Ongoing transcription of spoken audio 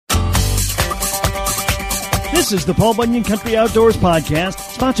This is the Paul Bunyan Country Outdoors Podcast,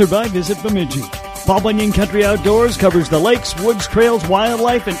 sponsored by Visit Bemidji. Paul Bunyan Country Outdoors covers the lakes, woods, trails,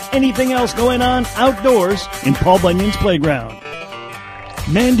 wildlife, and anything else going on outdoors in Paul Bunyan's playground.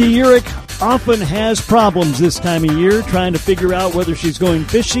 Mandy Urich often has problems this time of year trying to figure out whether she's going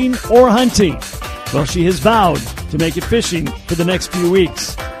fishing or hunting. Well, she has vowed to make it fishing for the next few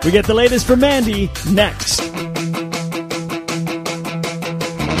weeks. We get the latest from Mandy next. If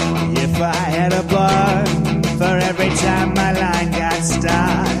I had a bar for every time my line got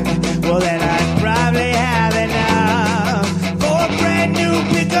stuck, well then I'd probably have enough for a brand new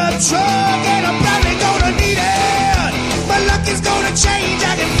pickup truck, and I'm probably gonna need it. My luck is gonna change,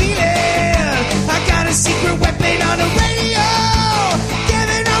 I can feel it. I got a secret weapon on the radio.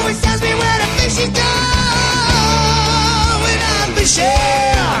 Kevin always tells me where the fishes go. When I'm fishing,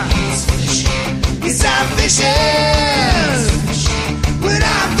 yes I'm fishing. When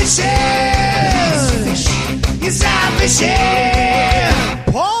I'm fishing, yes I'm fishing.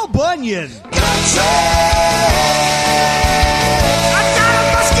 Paul Bunyan Country. I got a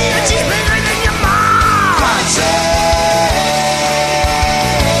muskie and she's bigger than your mom. Country.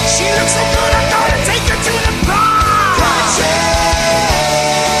 She looks so good I'm gonna take her to the prom. Country.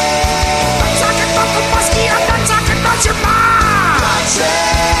 I'm talking about the muskie, I'm not talking about your mom. Country.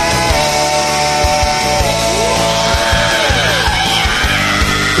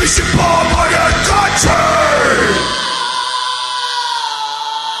 Fishing Paul Bunyan Country.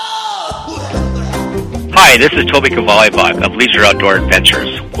 Hi, this is Toby Cavalli-Bach of Leisure Outdoor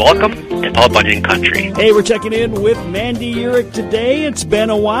Adventures. Welcome to Paul Bunyan Country. Hey, we're checking in with Mandy Urich today. It's been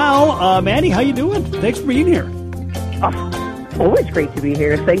a while. Mandy, how you doing? Thanks for being here. Always great to be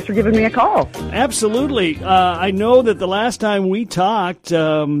here. Thanks for giving me a call. Absolutely. I know that the last time we talked, it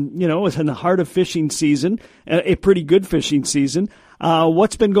was in the heart of fishing season, a pretty good fishing season.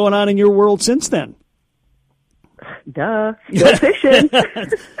 What's been going on in your world since then? Duh. Still fishing.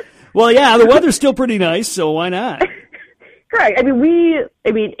 Well, yeah, the weather's still pretty nice, so why not? Correct. Any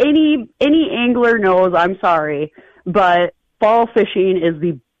angler knows, I'm sorry, but fall fishing is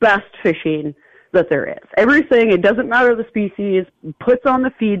the best fishing that there is. Everything, it doesn't matter the species, puts on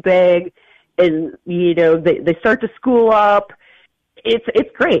the feed bag, and, they start to school up.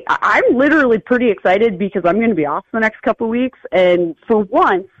 It's great. I'm literally pretty excited because I'm going to be off the next couple of weeks, and for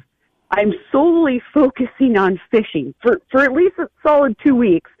once, I'm solely focusing on fishing for at least a solid 2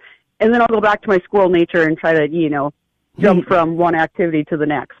 weeks, and then I'll go back to my squirrel nature and try to, jump from one activity to the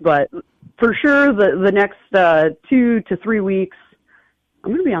next. But for sure, the next 2 to 3 weeks, I'm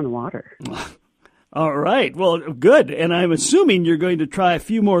going to be on the water. All right. Well, good. And I'm assuming you're going to try a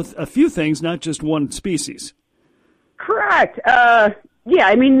few things, not just one species. Correct.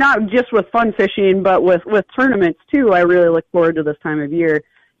 Not just with fun fishing, but with tournaments too. I really look forward to this time of year.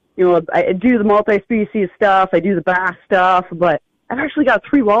 I do the multi-species stuff, I do the bass stuff, but I've actually got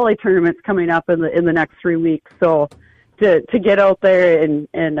 3 walleye tournaments coming up in the next 3 weeks. So to get out there and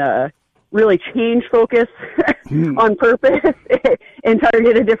really change focus on purpose and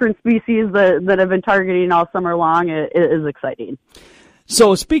target a different species that I've been targeting all summer long is exciting.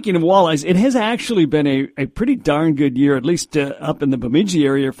 So speaking of walleyes, it has actually been a pretty darn good year, at least up in the Bemidji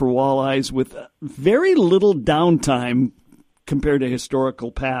area for walleyes, with very little downtime compared to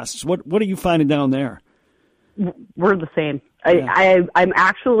historical pasts. What are you finding down there? We're the same. Yeah. I'm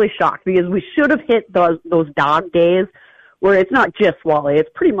actually shocked because we should have hit those dog days where it's not just walleye, it's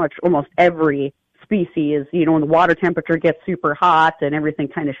pretty much almost every species, when the water temperature gets super hot and everything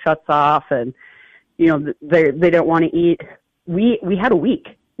kind of shuts off and, they don't want to eat. We had a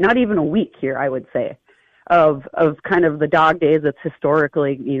week, not even a week here, I would say, of kind of the dog days that's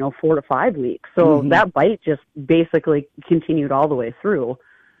historically, 4 to 5 weeks. So that bite just basically continued all the way through,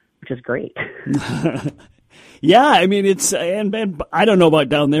 which is great. Yeah, it's, and I don't know about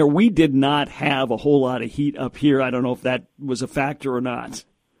down there. We did not have a whole lot of heat up here. I don't know if that was a factor or not.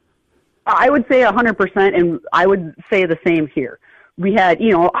 I would say 100%, and I would say the same here. We had,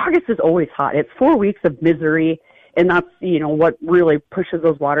 August is always hot. It's 4 weeks of misery, and that's, what really pushes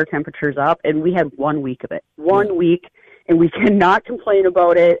those water temperatures up. And we had 1 week of it. 1 week, and we cannot complain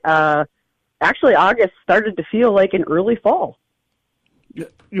about it. Actually, August started to feel like an early fall.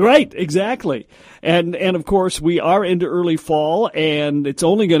 Right, exactly. And of course, we are into early fall, and it's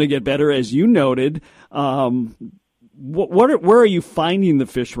only going to get better, as you noted. Where are you finding the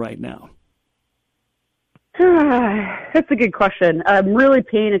fish right now? That's a good question. I'm really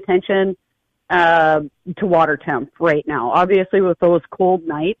paying attention to water temp right now. Obviously, with those cold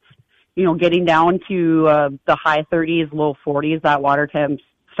nights, getting down to the high 30s, low 40s, that water temp's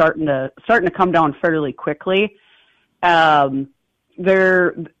starting to come down fairly quickly.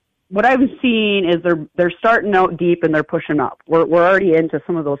 what I'm seeing is they're starting out deep and they're pushing up. We're already into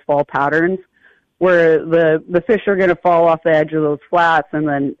some of those fall patterns where the fish are going to fall off the edge of those flats, and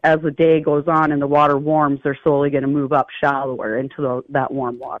then as the day goes on and the water warms, they're slowly going to move up shallower into that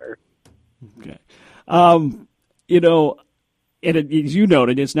warm water. Okay. You know, and as you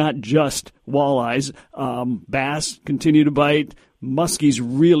noted, it's not just walleyes. Bass continue to bite. Muskies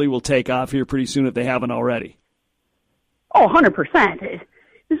really will take off here pretty soon if they haven't already. Oh, 100%.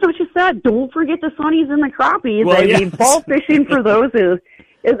 So what you said, don't forget the sunnies and the crappies. Well, I mean, fall fishing for those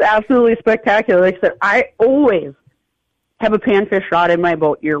is absolutely spectacular. Like I said, I always have a panfish rod in my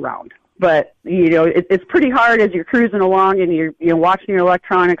boat year round. But, you know, it's pretty hard as you're cruising along and you're watching your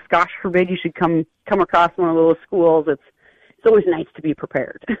electronics. Gosh forbid you should come across one of those schools. It's always nice to be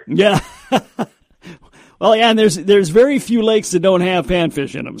prepared. Yeah. Well, yeah, and there's very few lakes that don't have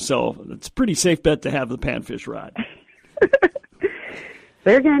panfish in them, so it's a pretty safe bet to have the panfish rod.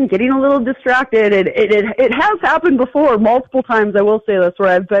 There again, getting a little distracted. It has happened before, multiple times, I will say this, where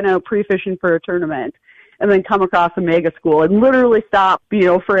I've been out pre-fishing for a tournament and then come across a mega school and literally stop, you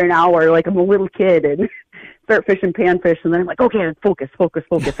know, for an hour like I'm a little kid and start fishing panfish, and then I'm like, okay, focus.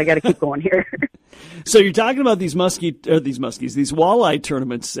 I got to keep going here. So you're talking about these walleye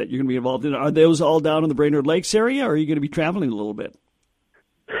tournaments that you're going to be involved in. Are those all down in the Brainerd Lakes area, or are you going to be traveling a little bit?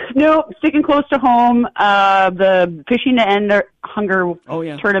 No, sticking close to home. The Fishing to End Hunger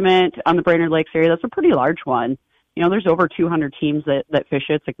tournament on the Brainerd Lakes area, that's a pretty large one. You know, there's over 200 teams that fish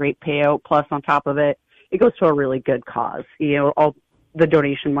it. It's a great payout. Plus, on top of it, it goes to a really good cause. You know, all the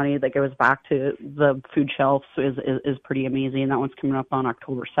donation money that goes back to the food shelves is pretty amazing. That one's coming up on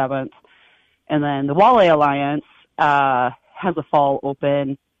October 7th. And then the Walleye Alliance has a fall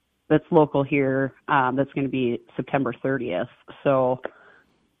open that's local here. That's going to be September 30th. So,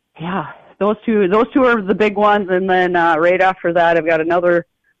 yeah, those two are the big ones. And then right after that, I've got another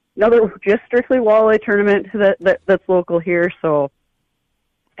just strictly walleye tournament that's local here. So,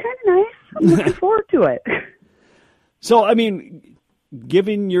 it's kind of nice. I'm looking forward to it. So, I mean,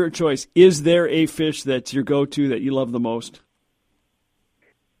 given your choice, is there a fish that's your go-to that you love the most?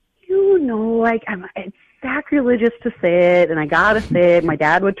 You know, it's sacrilegious to say it, and I gotta say it. My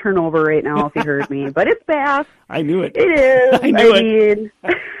dad would turn over right now if he heard me, but it's bass. I knew it. It is. I mean,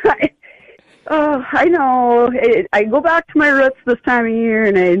 I know. I go back to my roots this time of year,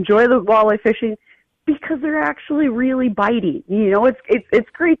 and I enjoy the walleye fishing because they're actually really biting. You know, it's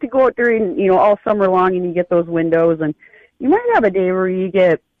great to go out during, you know, all summer long, and you get those windows, and you might have a day where you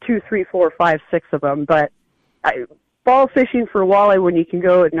get 2, 3, 4, 5, 6 of them, but fall fishing for walleye when you can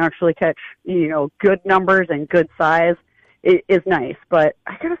go and actually catch, you know, good numbers and good size is nice. But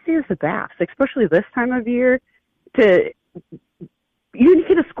I gotta say, as a bass, especially this time of year, you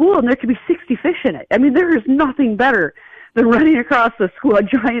get a school and there could be 60 fish in it. I mean, there is nothing better than running across a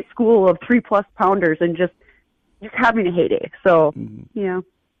giant school of 3+ pounders and just having a heyday. So, you know,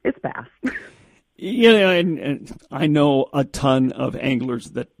 it's bass. You know, and I know a ton of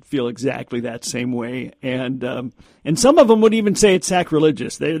anglers that feel exactly that same way, and some of them would even say it's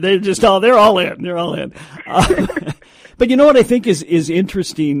sacrilegious. They're just they're all in. They're all in. But you know what I think is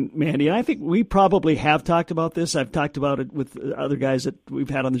interesting, Mandy, and I think we probably have talked about this. I've talked about it with other guys that we've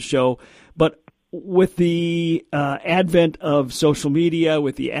had on the show, but with the advent of social media,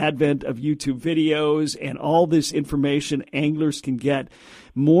 with the advent of YouTube videos and all this information anglers can get,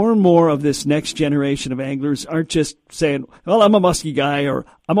 more and more of this next generation of anglers aren't just saying, well, I'm a muskie guy, or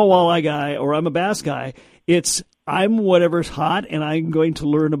I'm a walleye guy, or I'm a bass guy. It's, I'm whatever's hot, and I'm going to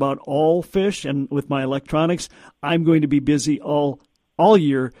learn about all fish, and with my electronics, I'm going to be busy all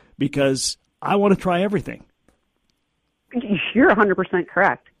year because I want to try everything. You're 100%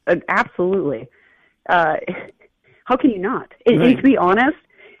 correct. Absolutely. How can you not? Right. And to be honest,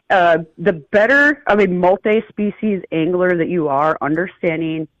 the better of a multi-species angler that you are,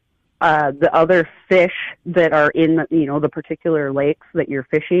 understanding the other fish that are in the particular lakes that you're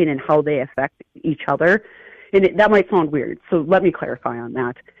fishing and how they affect each other. And that might sound weird, so let me clarify on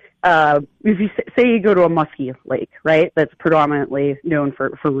that. If you say you go to a muskie lake, right, that's predominantly known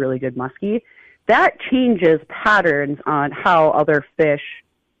for really good muskie, that changes patterns on how other fish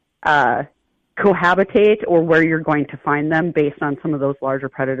cohabitate or where you're going to find them based on some of those larger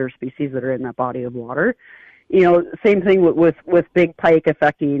predator species that are in that body of water. You know, same thing with big pike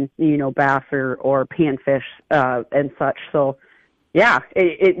affecting, bass or panfish and such. So, yeah,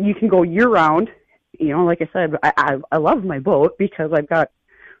 you can go year-round. Like I said, I love my boat because I've got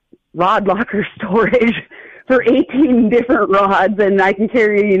rod locker storage for 18 different rods, and I can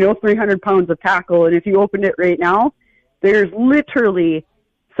carry, 300 pounds of tackle. And if you opened it right now, there's literally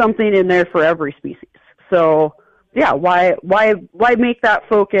something in there for every species. So yeah, why make that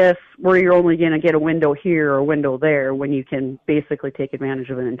focus where you're only going to get a window here or a window there when you can basically take advantage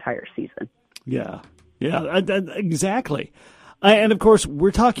of an entire season? Yeah, exactly. And of course,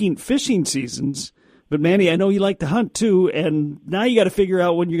 we're talking fishing seasons. But Mandy, I know you like to hunt too, and now you got to figure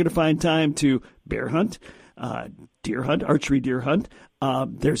out when you're going to find time to bear hunt, deer hunt, archery deer hunt.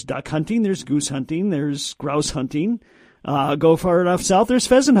 There's duck hunting, there's goose hunting, there's grouse hunting. Go far enough south, there's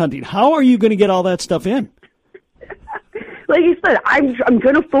pheasant hunting. How are you going to get all that stuff in? Like you said, I'm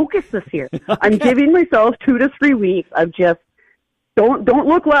going to focus this year. Okay. I'm giving myself 2 to 3 weeks of just don't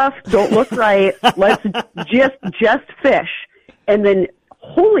look left, don't look right. Let's just fish, and then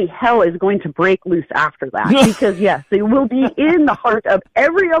holy hell is going to break loose after that, because yes, they will be in the heart of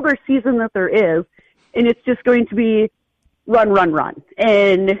every other season that there is, and it's just going to be run.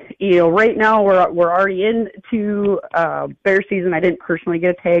 And right now we're already into bear season. I didn't personally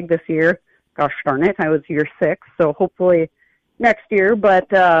get a tag this year. Gosh darn it, I was year 6, so hopefully next year.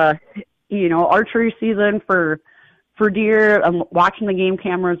 But archery season for deer. I'm watching the game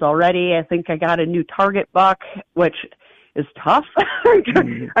cameras already. I think I got a new target buck, which is tough.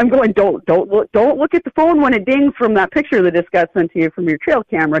 I'm going, don't look at the phone when it dings from that picture that just got sent to you from your trail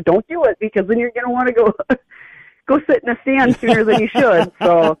camera. Don't do it, because then you're going to want to go sit in a stand sooner than you should.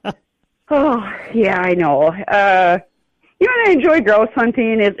 So, yeah, I know. I enjoy grouse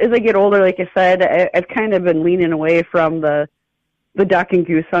hunting. As I get older, like I said, I've kind of been leaning away from the duck and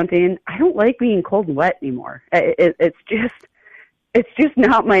goose hunting. I don't like being cold and wet anymore. It's just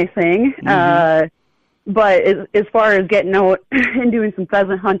not my thing. Mm-hmm. But as far as getting out and doing some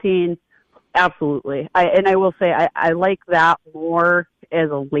pheasant hunting, absolutely. I will say I like that more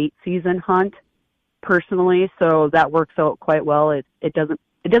as a late season hunt personally. So that works out quite well. It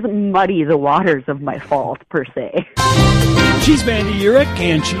doesn't muddy the waters of my fall per se. She's Mandy Urich,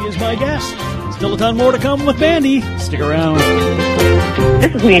 and she is my guest. Still a ton more to come with Mandy. Stick around.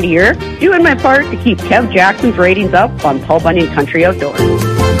 This is Mandy Urich, doing my part to keep Kev Jackson's ratings up on Paul Bunyan Country Outdoors.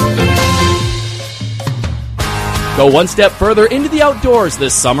 Go one step further into the outdoors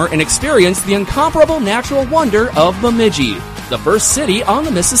this summer and experience the incomparable natural wonder of Bemidji, the first city on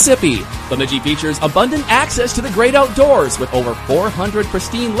the Mississippi. Bemidji features abundant access to the great outdoors with over 400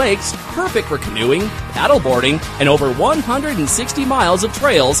 pristine lakes, perfect for canoeing, paddleboarding, and over 160 miles of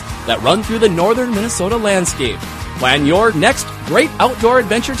trails that run through the northern Minnesota landscape. Plan your next great outdoor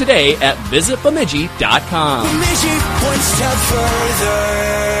adventure today at visitbemidji.com. Bemidji, one step further.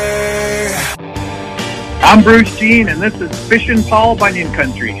 I'm Bruce Jean, and this is Fishin' Paul Bunyan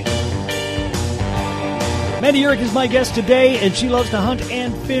Country. Mandy Urich is my guest today, and she loves to hunt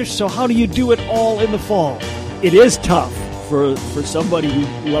and fish, so how do you do it all in the fall? It is tough for somebody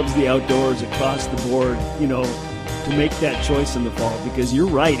who loves the outdoors across the board, to make that choice in the fall, because you're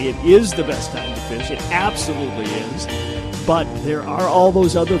right, it is the best time to fish. It absolutely is. But there are all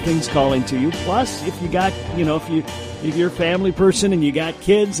those other things calling to you. Plus, if you got, if you're a family person and you got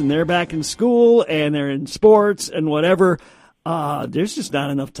kids and they're back in school and they're in sports and whatever, there's just not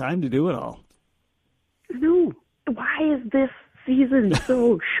enough time to do it all. No. Why is this season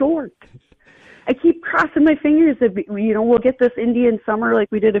so short? I keep crossing my fingers that, we'll get this Indian summer like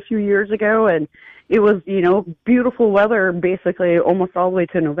we did a few years ago, and it was, beautiful weather basically almost all the way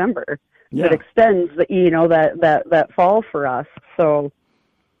to November. Yeah. That extends, that fall for us. So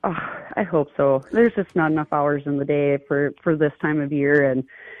I hope so. There's just not enough hours in the day for this time of year, and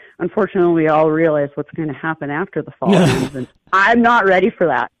unfortunately we all realize what's going to happen after the fall season. I'm not ready for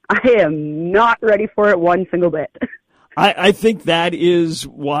that. I am not ready for it one single bit. I think that is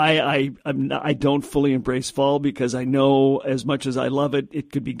why I don't fully embrace fall, because I know as much as I love it,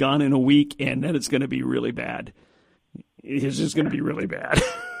 it could be gone in a week, and then it's going to be really bad. It's just going to be really bad.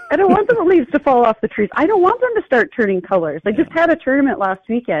 I don't want the leaves to fall off the trees. I don't want them to start turning colors. I just had a tournament last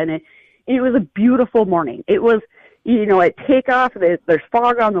weekend, and it was a beautiful morning. It was, at takeoff, there's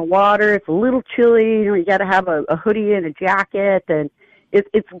fog on the water. It's a little chilly. You got to have a hoodie and a jacket, and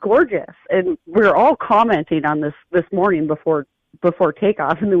it's gorgeous. And we were all commenting on this morning before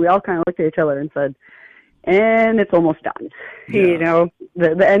takeoff, and then we all kind of looked at each other and said, and it's almost done. Yeah.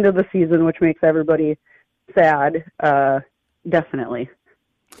 The end of the season, which makes everybody sad, definitely.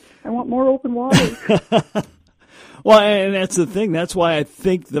 I want more open water. Well, and that's the thing. That's why I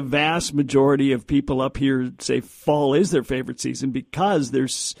think the vast majority of people up here say fall is their favorite season, because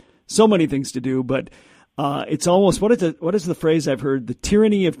there's so many things to do. But it's almost, what is the phrase I've heard? The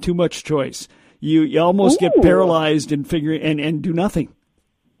tyranny of too much choice. You almost get paralyzed in figuring and do nothing.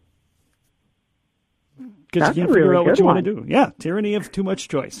 Because you can't figure out what you want to do. Yeah, tyranny of too much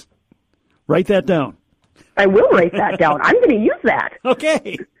choice. Write that down. I will write that down. I'm going to use that.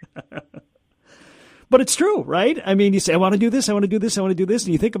 Okay. But it's true, right? I mean, you say, I want to do this, I want to do this, I want to do this,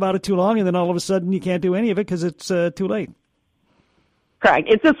 and you think about it too long, and then all of a sudden you can't do any of it because it's too late. Correct.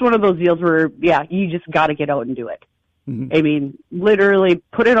 It's just one of those deals where, yeah, you just got to get out and do it. Mm-hmm. I mean, literally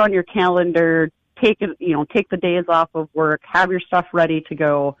put it on your calendar, take the days off of work, have your stuff ready to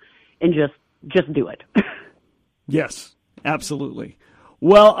go, and just do it. Yes, absolutely.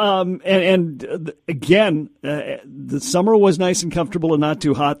 Well, again, the summer was nice and comfortable and not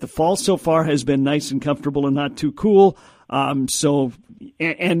too hot. The fall so far has been nice and comfortable and not too cool. And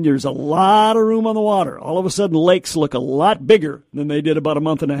there's a lot of room on the water. All of a sudden, lakes look a lot bigger than they did about a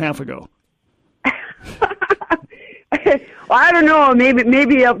month and a half ago. Well, I don't know,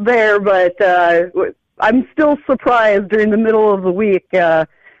 maybe up there, but I'm still surprised during the middle of the week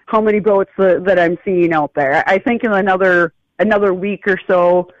how many boats that I'm seeing out there. I think in another week or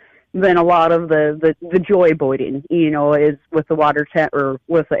so, then a lot of the joy boating, is with the water temp or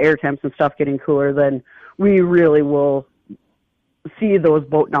with the air temps and stuff getting cooler, then we really will see those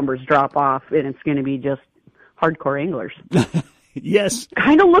boat numbers drop off, and it's going to be just hardcore anglers. Yes.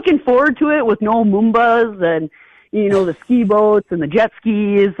 Kind of looking forward to it with no Moombas and, the ski boats and the jet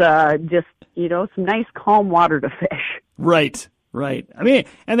skis, just, some nice calm water to fish. Right. I mean,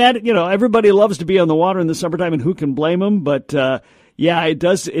 and that, everybody loves to be on the water in the summertime, and who can blame them? But, yeah, it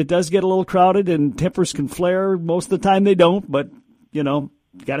does get a little crowded, and tempers can flare. Most of the time they don't, but, you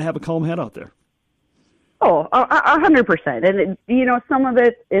got to have a calm head out there. Oh, 100%. And, some of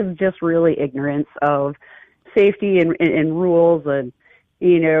it is just really ignorance of safety and rules. And,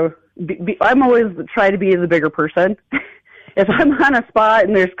 I'm always try to be the bigger person. If I'm on a spot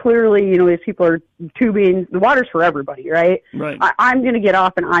and there's clearly, these people are tubing, the water's for everybody, right? Right. I'm going to get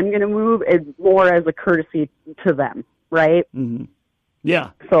off and I'm going to move as more as a courtesy to them, right? Mm-hmm. Yeah.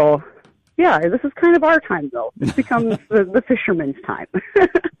 So, yeah, this is kind of our time, though. This becomes the fisherman's time.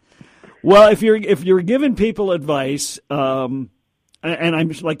 Well, if you're giving people advice, and I'm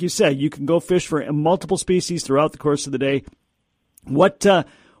like you said, you can go fish for multiple species throughout the course of the day.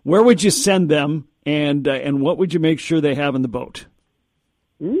 Where would you send them, and what would you make sure they have in the boat?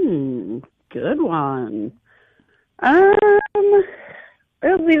 Good one. As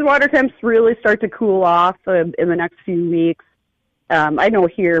these water temps really start to cool off in the next few weeks, I know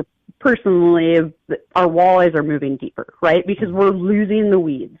here personally our walleyes are moving deeper, right? Because we're losing the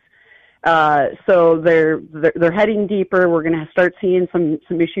weeds. So they're heading deeper. We're going to start seeing some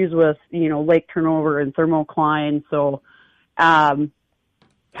issues with, lake turnover and thermocline. So,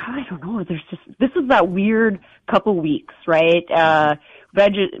 I don't know. This is that weird couple weeks, right?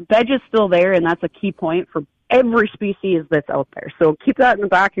 Veg is still there, and that's a key point for every species that's out there. So keep that in the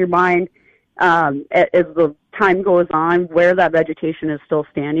back of your mind, as the time goes on, where that vegetation is still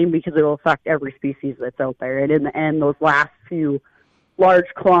standing, because it will affect every species that's out there. And in the end, those last few large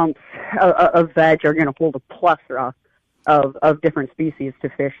clumps of veg are going to hold a plethora of different species to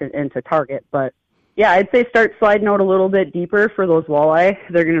fish and to target. But yeah, I'd say start sliding out a little bit deeper for those walleye.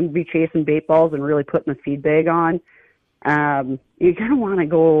 They're going to be chasing bait balls and really putting the feed bag on. You're going to want to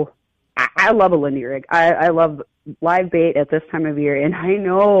go. I love a Lindy rig. I love live bait at this time of year, and I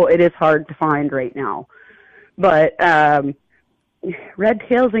know it is hard to find right now. But red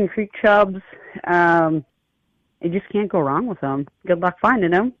tails and creek chubs, you just can't go wrong with them. Good luck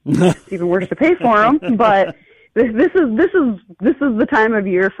finding them. It's even worse to pay for them. But this is the time of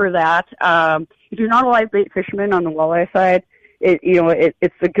year for that. If you're not a live bait fisherman on the walleye side,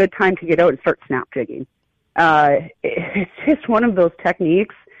 it's a good time to get out and start snap jigging. It's just one of those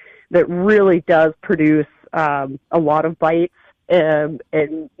techniques that really does produce a lot of bites, and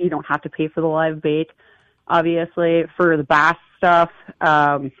you don't have to pay for the live bait. Obviously, for the bass stuff,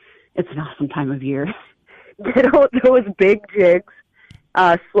 it's an awesome time of year. Get out those big jigs,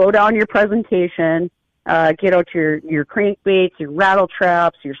 slow down your presentation, get out your crankbaits, your rattle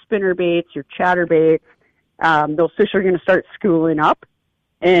traps, your spinner baits, your chatter baits. Those fish are going to start schooling up,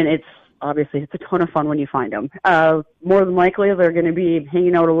 and it's a ton of fun when you find them. More than likely, they're going to be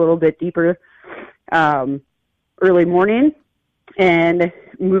hanging out a little bit deeper early morning and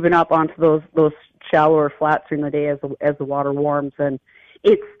moving up onto those shallower flats during the day as the water warms. And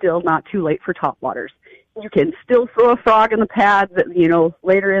it's still not too late for topwaters. You can still throw a frog in the pads,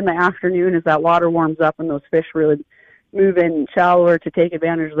 later in the afternoon as that water warms up and those fish really move in shallower to take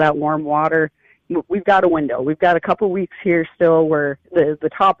advantage of that warm water. We've got a window. We've got a couple weeks here still where the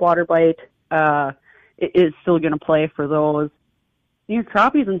top water bite is still going to play for those.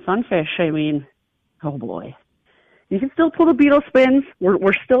 Crappies and sunfish, oh boy. You can still pull the beetle spins.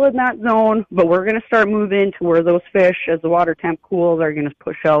 We're still in that zone, but we're going to start moving to where those fish, as the water temp cools, are going to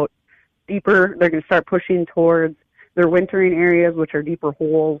push out deeper. They're going to start pushing towards their wintering areas, which are deeper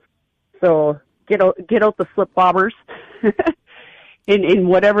holes. So get out the slip bobbers in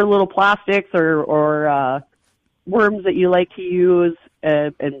whatever little plastics or worms that you like to use,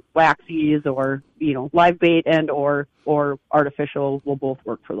 and waxies or, live bait and or artificial will both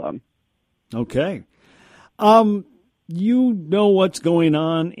work for them. Okay. You know what's going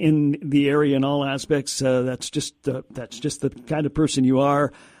on in the area in all aspects. That's just the kind of person you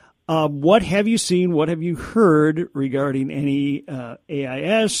are. What have you seen? What have you heard regarding any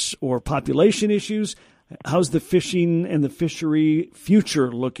AIS or population issues? How's the fishing and the fishery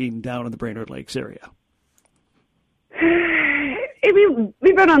future looking down in the Brainerd Lakes area?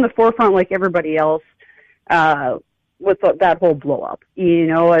 We've been on the forefront like everybody else with that whole blow up,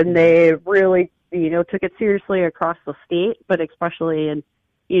 and they really, took it seriously across the state, but especially in,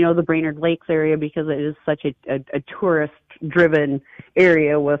 the Brainerd Lakes area, because it is such a tourist-driven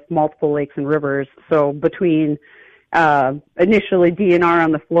area with multiple lakes and rivers. So between initially DNR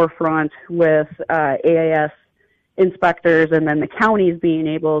on the forefront with AIS inspectors, and then the counties being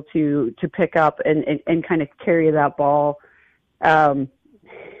able to pick up and kind of carry that ball,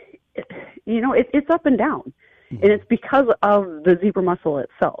 it's up and down. And it's because of the zebra mussel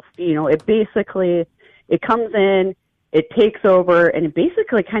itself. It comes in, it takes over, and it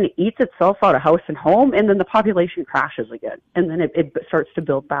basically kind of eats itself out of house and home, and then the population crashes again, and then it starts to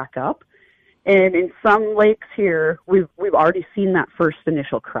build back up. And in some lakes here, we've already seen that first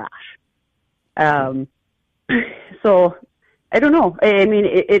initial crash. So I don't know. I mean,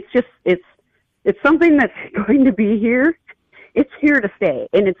 it's something that's going to be here. It's here to stay,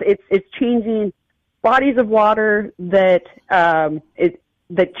 and it's changing bodies of water that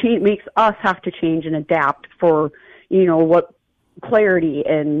makes us have to change and adapt for, what clarity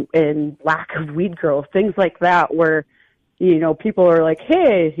and lack of weed growth, things like that, where, people are like,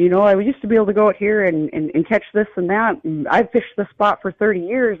 hey, I used to be able to go out here and catch this and that. And I've fished this spot for 30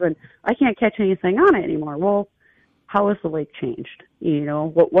 years and I can't catch anything on it anymore. Well, how has the lake changed?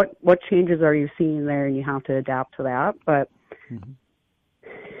 What changes are you seeing there? And you have to adapt to that. But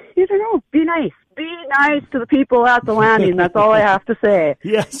I don't know. Be nice. Be nice to the people at the landing. That's all I have to say.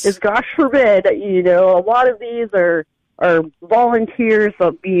 Yes. Is gosh forbid, a lot of these are volunteers,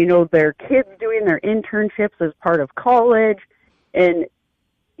 their kids doing their internships as part of college, and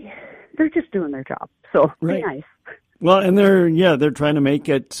they're just doing their job. So right. Be nice. Well, and they're trying to make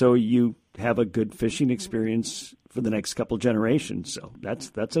it so you have a good fishing experience for the next couple generations. So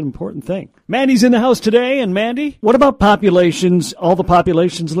that's an important thing. Mandy's in the house today. And Mandy, what about populations? All the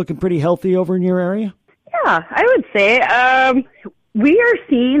populations looking pretty healthy over in your area? Yeah, I would say we are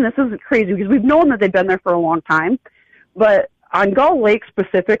seeing, this is crazy because we've known that they've been there for a long time, but on Gull Lake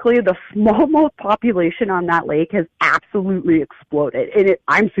specifically, the smallmouth population on that lake has absolutely exploded. And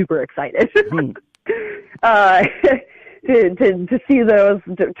I'm super excited. To see those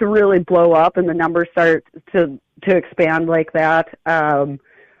to really blow up and the numbers start to expand like that.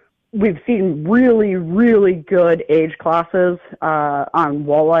 We've seen really, really good age classes on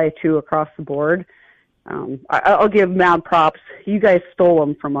walleye too across the board. I'll give mad props. You guys stole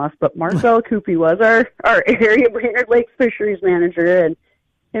them from us, but Marcel Coopy was our area Brainerd Lakes fisheries manager, and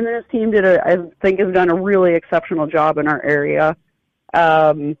him and his team I think has done a really exceptional job in our area.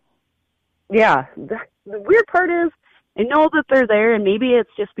 The weird part is, I know that they're there, and maybe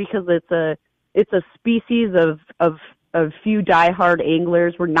it's just because it's a species of few diehard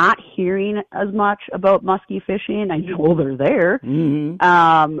anglers. We're not hearing as much about muskie fishing. I know they're there. Mm-hmm.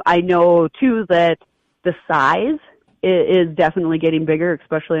 I know too that the size is definitely getting bigger,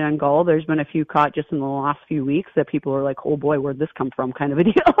 especially on Gull. There's been a few caught just in the last few weeks that people are like, "Oh boy, where'd this come from?" kind of a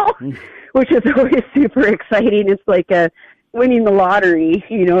deal, which is always super exciting. It's like winning the lottery,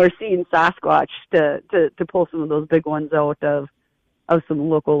 or seeing Sasquatch to pull some of those big ones out of some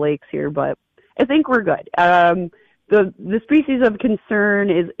local lakes here. But I think we're good. The species of concern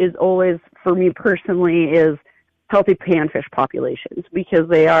is always, for me personally, is healthy panfish populations, because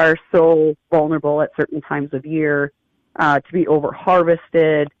they are so vulnerable at certain times of year to be over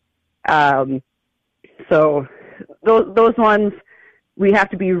harvested. So those ones, we have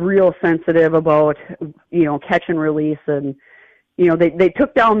to be real sensitive about, catch and release. And, they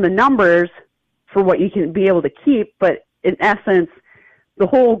took down the numbers for what you can be able to keep, but in essence, the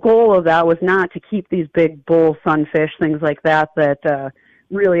whole goal of that was not to keep these big bull sunfish, things like that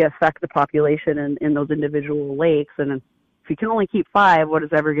really affect the population in those individual lakes. And if you can only keep 5, what is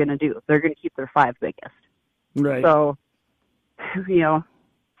ever going to do? They're going to keep their 5 biggest. Right. So, it's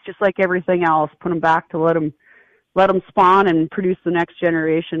just like everything else, put them back to let them spawn and produce the next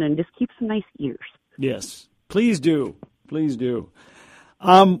generation, and just keep some nice ears. Yes, please do. Please do.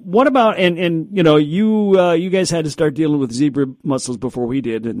 What about, you guys had to start dealing with zebra mussels before we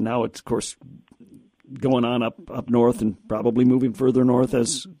did, and now it's, of course, going on up north and probably moving further north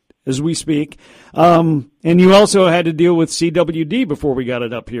as we speak. And you also had to deal with CWD before we got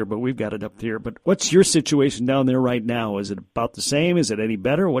it up here, but we've got it up here. But what's your situation down there right now? Is it about the same? Is it any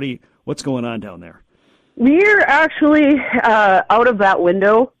better? What's going on down there? We're actually out of that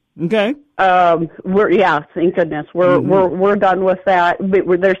window. Okay. Thank goodness. We're done with that.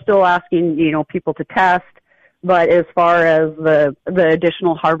 They're still asking, people to test. But as far as the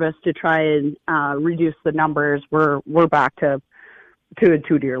additional harvest to try and reduce the numbers, we're back to a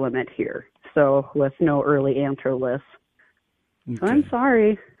 2 deer limit here. So with no early antler lists. Okay. So I'm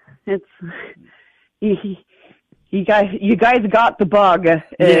sorry. It's you guys got the bug,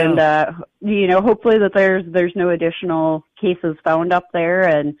 and hopefully that there's no additional cases found up there,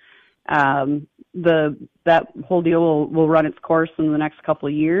 and that whole deal will run its course in the next couple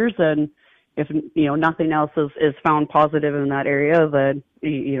of years, and if nothing else is found positive in that area, then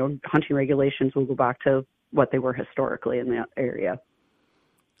hunting regulations will go back to what they were historically in that area.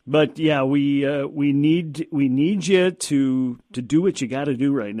 But yeah, we need you to do what you got to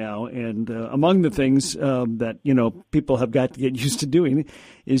do right now. And among the things that people have got to get used to doing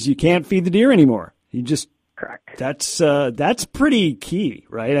is you can't feed the deer anymore. You just correct. That's pretty key,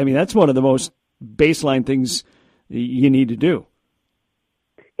 right? I mean, that's one of the most baseline things you need to do.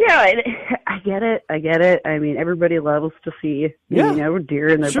 Yeah, I get it. I mean, everybody loves to see deer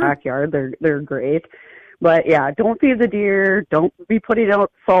in their backyard. They're great. But yeah, don't feed the deer. Don't be putting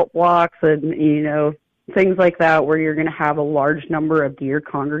out salt blocks and things like that, where you're going to have a large number of deer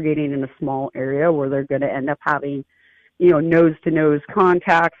congregating in a small area, where they're going to end up having, nose to nose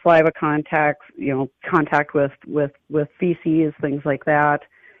contact, saliva contact, contact with feces, things like that.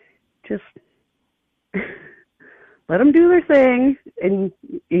 Just let them do their thing and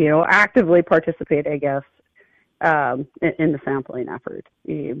actively participate, I guess. In the sampling effort.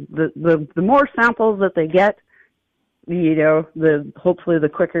 The more samples that they get, hopefully the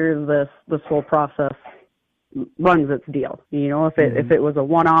quicker this whole process runs its deal. If it was a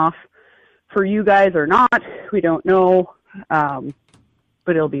one-off for you guys or not, we don't know. But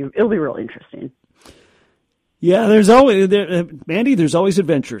it'll be really interesting. Yeah, there's always Mandy. There's always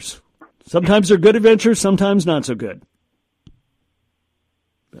adventures. Sometimes they're good adventures, sometimes not so good.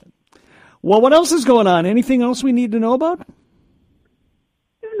 Well, what else is going on? Anything else we need to know about?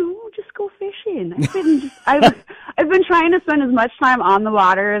 Just go fishing. I've been trying to spend as much time on the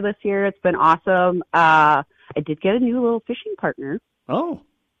water this year. It's been awesome. I did get a new little fishing partner. Oh.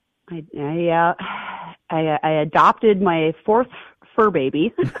 I adopted my 4th fur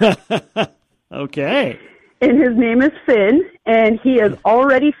baby. Okay. And his name is Finn, and he has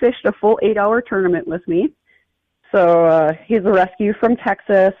already fished a full 8-hour tournament with me. So he's a rescue from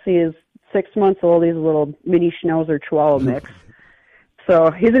Texas. He is 6 months old. He's a little mini Schnauzer Chihuahua mix.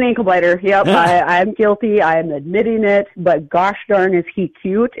 So he's an ankle biter. Yep, I'm guilty. I am admitting it. But gosh darn is he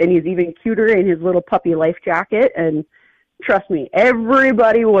cute, and he's even cuter in his little puppy life jacket. And trust me,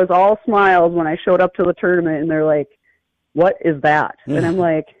 everybody was all smiles when I showed up to the tournament, and they're like, "What is that?" And I'm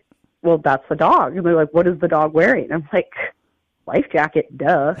like, "Well, that's the dog." And they're like, "What is the dog wearing?" I'm like, life jacket,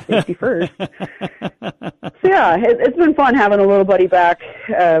 duh, safety first. So yeah, it's been fun having a little buddy back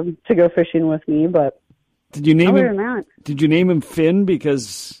to go fishing with me. But did you name other him? Than that, did you name him Finn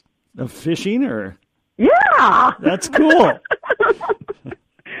because of fishing, or? Yeah, that's cool.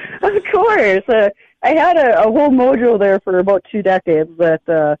 Of course, I had a whole mojo there for about 2 decades.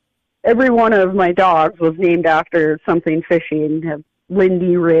 That every one of my dogs was named after something fishing.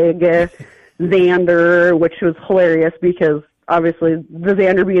 Lindy Rig, Xander, which was hilarious because obviously the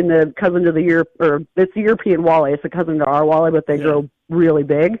Xander being the cousin to it's the European walleye. It's a cousin to our walleye, but they grow really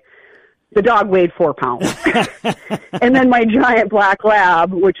big. The dog weighed 4 pounds. And then my giant black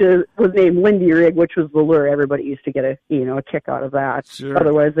lab, was named Lindy Rig, which was the lure. Everybody used to get a kick out of that. Sure.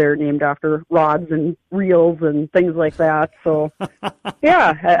 Otherwise, they're named after rods and reels and things like that. So,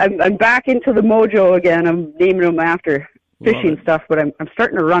 yeah, I'm back into the mojo again. I'm naming them after fishing stuff, but I'm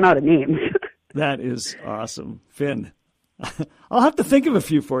starting to run out of names. That is awesome. Finn. I'll have to think of a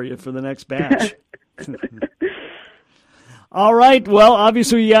few for you for the next batch. All right. Well,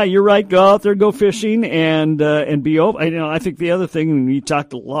 obviously, yeah, you're right. Go out there, go fishing, and be open. I think the other thing, and we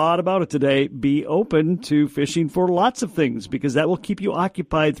talked a lot about it today, be open to fishing for lots of things, because that will keep you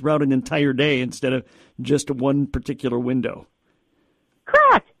occupied throughout an entire day instead of just one particular window.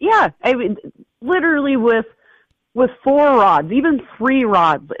 Correct. Yeah. I mean, literally with 4 rods, even 3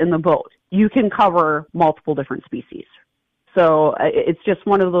 rods in the boat, you can cover multiple different species. So it's just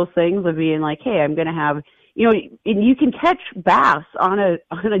one of those things of being like, hey, I'm going to have, and you can catch bass on a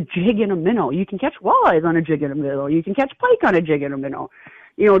jig and a minnow. You can catch walleyes on a jig and a minnow. You can catch pike on a jig and a minnow.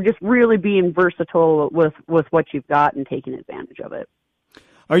 just really being versatile with what you've got and taking advantage of it.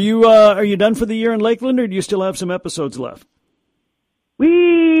 Are you done for the year in Lakeland, or do you still have some episodes left?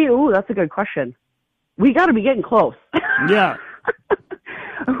 That's a good question. We got to be getting close. Yeah.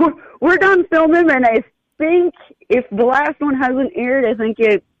 We're done filming, and I think if the last one hasn't aired, I think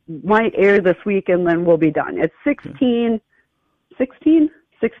it might air this week, and then we'll be done. It's 16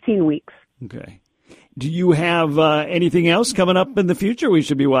 weeks. Okay. Do you have anything else coming up in the future we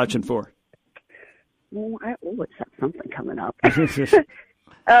should be watching for? What's that? Something coming up.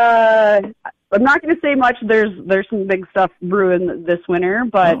 I'm not going to say much. There's some big stuff brewing this winter,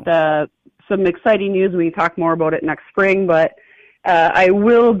 but some exciting news. We can talk more about it next spring, but I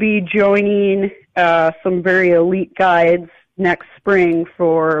will be joining some very elite guides next spring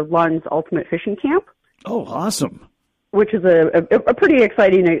for Lund's Ultimate Fishing Camp. Oh, awesome. Which is a pretty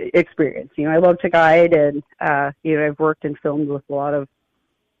exciting experience. I love to guide, and I've worked and filmed with a lot of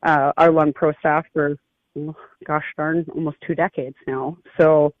our Lund Pro staff for almost 2 decades now.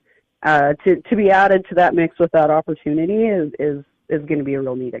 So to be added to that mix with that opportunity is going to be a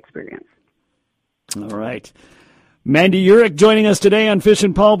real neat experience. All right. Mandy Urich joining us today on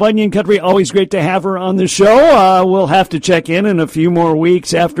Fishin' Paul Bunyan Country. Always great to have her on the show. We'll have to check in a few more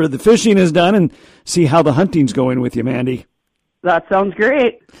weeks after the fishing is done and see how the hunting's going with you, Mandy. That sounds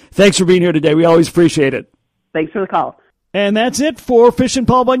great. Thanks for being here today. We always appreciate it. Thanks for the call. And that's it for Fishin'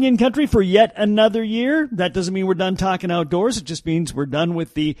 Paul Bunyan Country for yet another year. That doesn't mean we're done talking outdoors. It just means we're done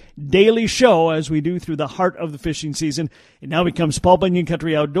with the daily show as we do through the heart of the fishing season. It now becomes Paul Bunyan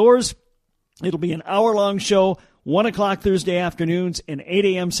Country Outdoors. It'll be an hour-long show, 1 o'clock Thursday afternoons and 8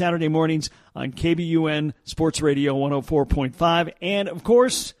 a.m. Saturday mornings on KBUN Sports Radio 104.5. And, of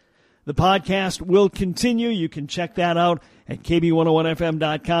course, the podcast will continue. You can check that out at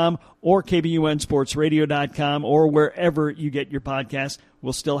kb101fm.com or kbunsportsradio.com or wherever you get your podcasts.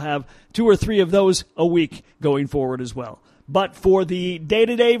 We'll still have 2 or 3 of those a week going forward as well. But for the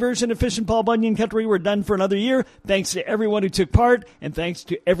day-to-day version of Fishin' Paul Bunyan Country, we're done for another year. Thanks to everyone who took part, and thanks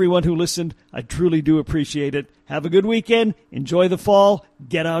to everyone who listened. I truly do appreciate it. Have a good weekend. Enjoy the fall.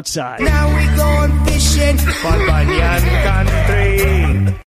 Get outside. Now we going fishing, Paul Bunyan Country.